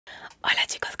Hola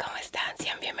chicos, ¿cómo están?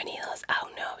 Sean bienvenidos a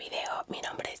un nuevo video. Mi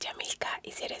nombre es Yamilka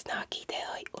y si eres nuevo aquí te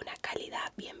doy una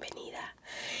cálida bienvenida.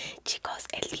 Chicos,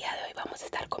 el día de hoy vamos a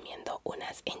estar comiendo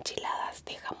unas enchiladas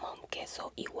de jamón,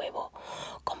 queso y huevo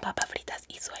con papas fritas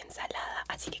y su ensalada.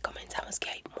 Así que comenzamos que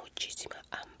hay muchísima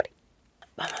hambre.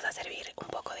 Vamos a servir un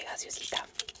poco de gaseosita.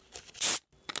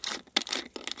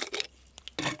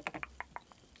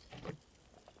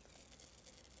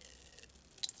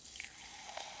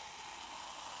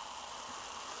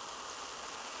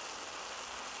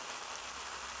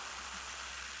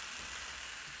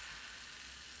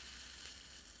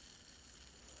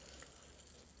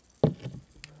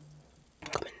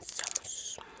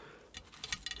 Comenzamos.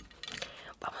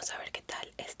 Vamos a ver qué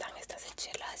tal están estas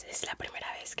enchiladas. Es la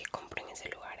primera vez que compro en ese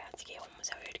lugar, así que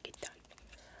vamos a ver qué tal.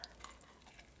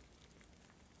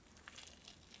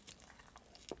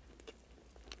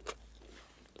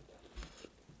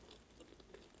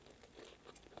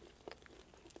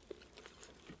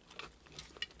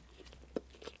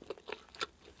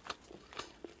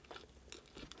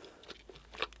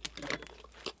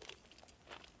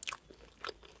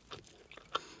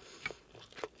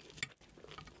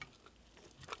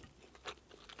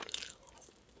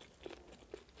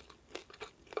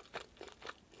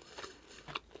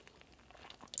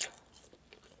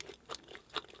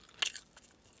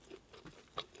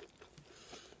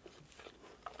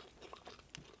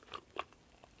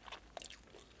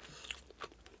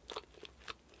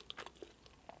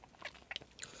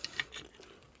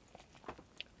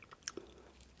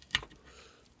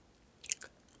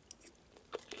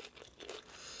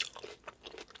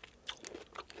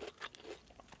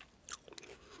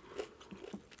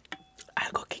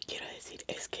 Algo que quiero decir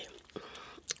es que,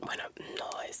 bueno,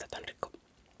 no está tan rico,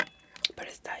 pero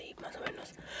está ahí más o menos.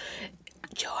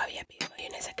 Yo había pedido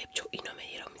mayonesa ketchup y no me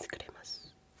dieron mis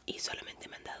cremas y solamente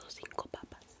me han dado 5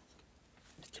 papas.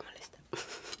 Estoy molesta.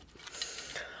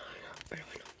 Pero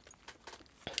bueno.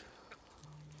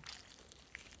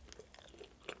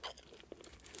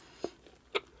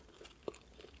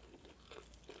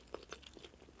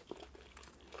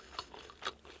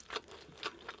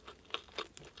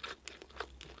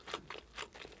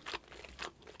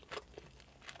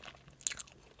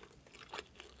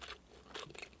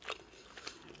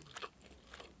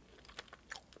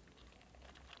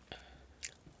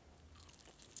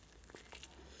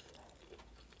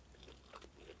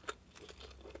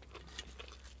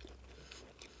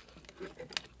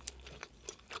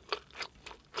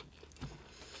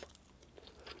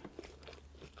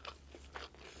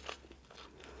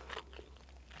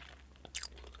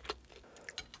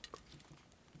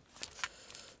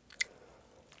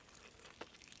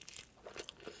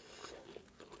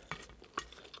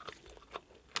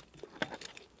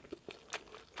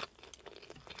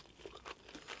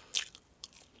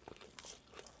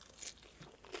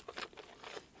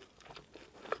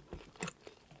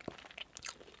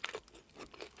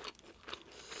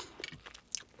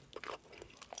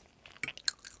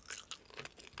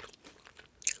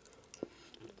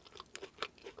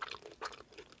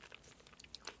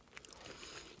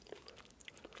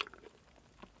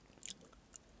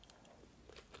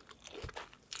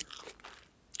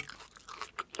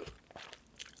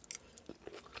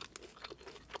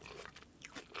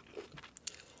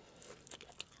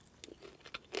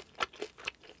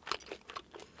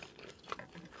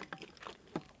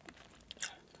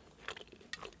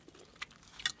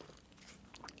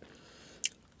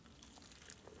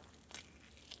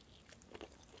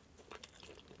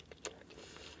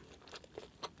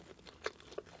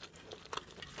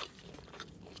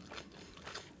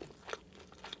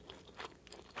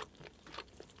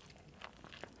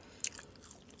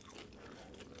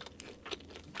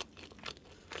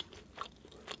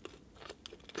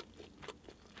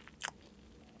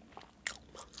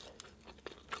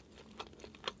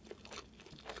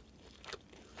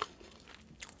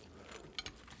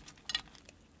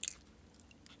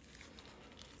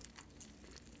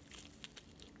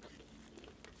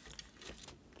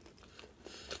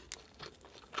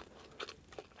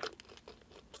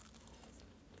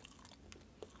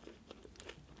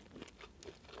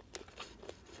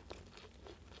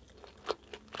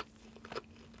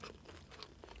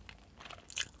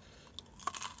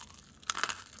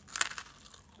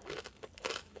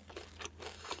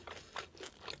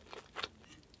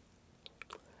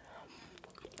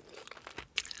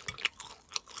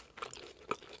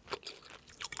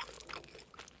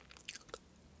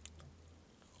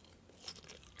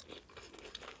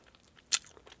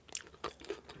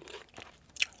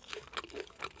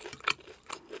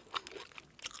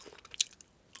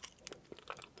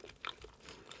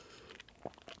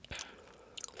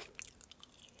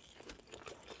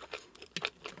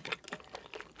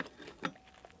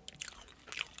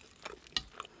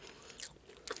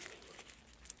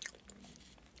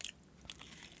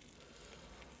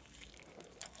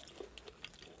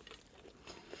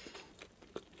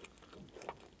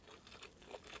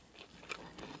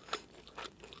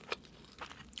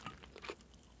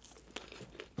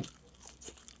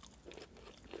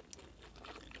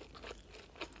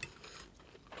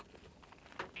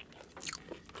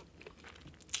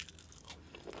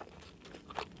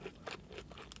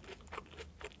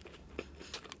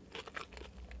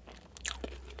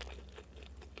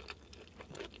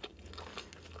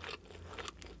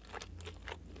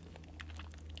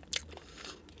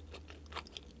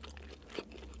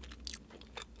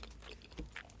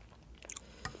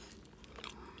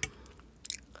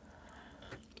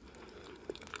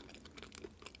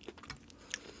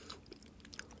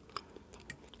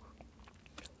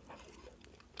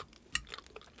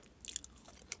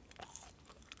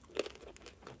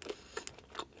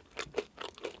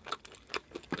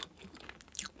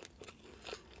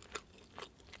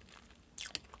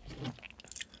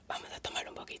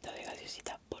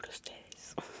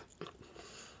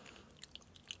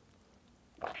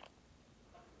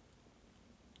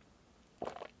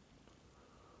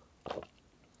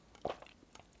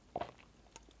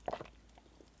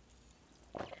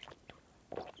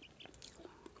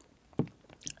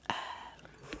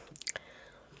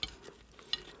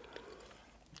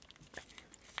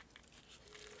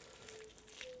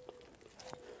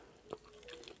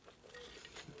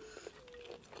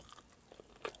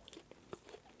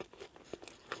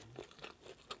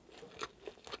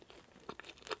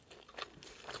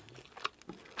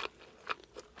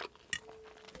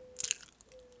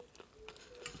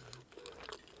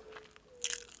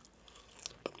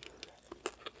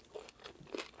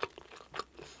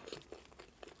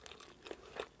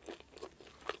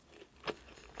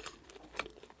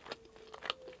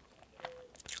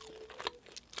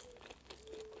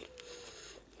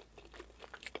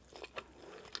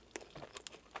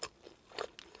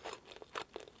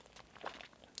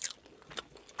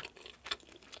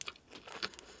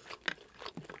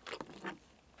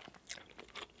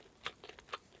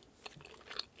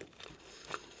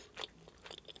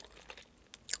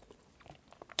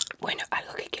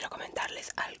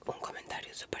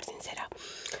 súper sincera.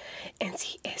 En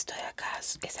sí, esto de acá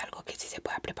es algo que sí se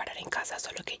puede preparar en casa,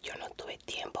 solo que yo no tuve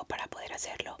tiempo para poder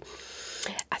hacerlo.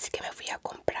 Así que me fui a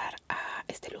comprar a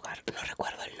este lugar, no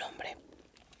recuerdo el nombre,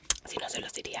 si no se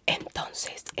los diría.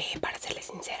 Entonces, para serles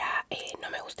sincera, no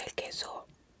me gusta el queso.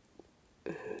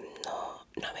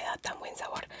 No me da tan buen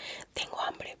sabor. Tengo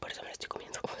hambre, por eso me lo estoy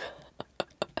comiendo.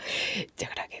 Yo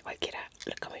creo que cualquiera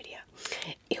lo comería.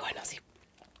 Y bueno, sí,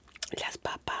 las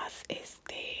papas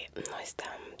no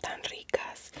están tan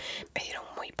ricas, me dieron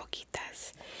muy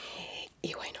poquitas.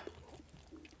 Y bueno,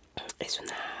 es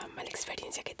una mala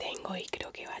experiencia que tengo y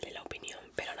creo que vale la opinión.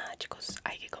 Pero nada, chicos,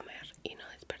 hay que comer y no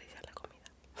desperdiciar la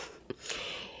comida.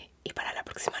 Y para la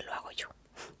próxima lo hago yo.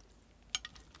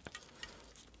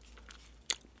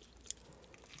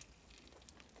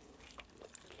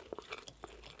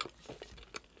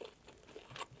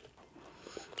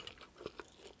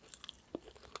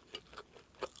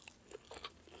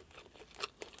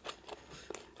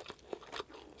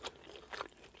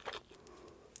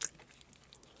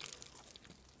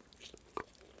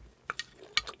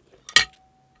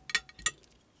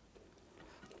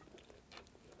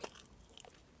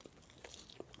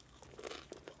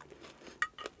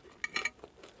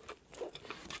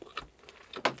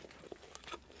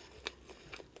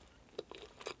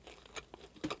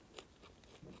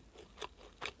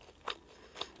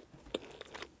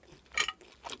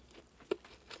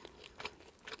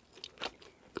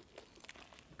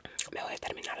 Me voy a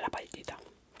terminar la paletita.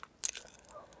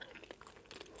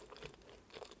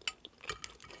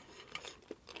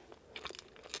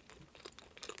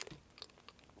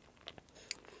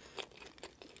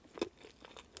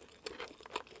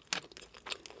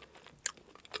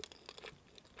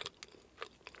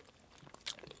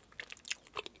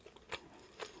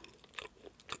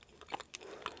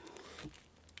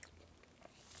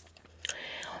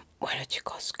 Bueno,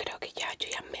 chicos, creo que yo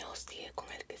ya me hostié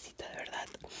con el quesito, de verdad.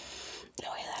 Le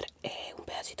voy a dar un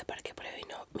pedacito para que pruebe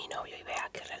mi novio y vea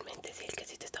que realmente sí, el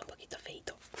quesito está un poquito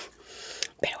feito.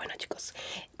 Pero bueno, chicos,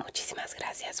 muchísimas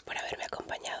gracias por haberme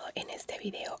acompañado en este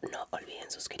video.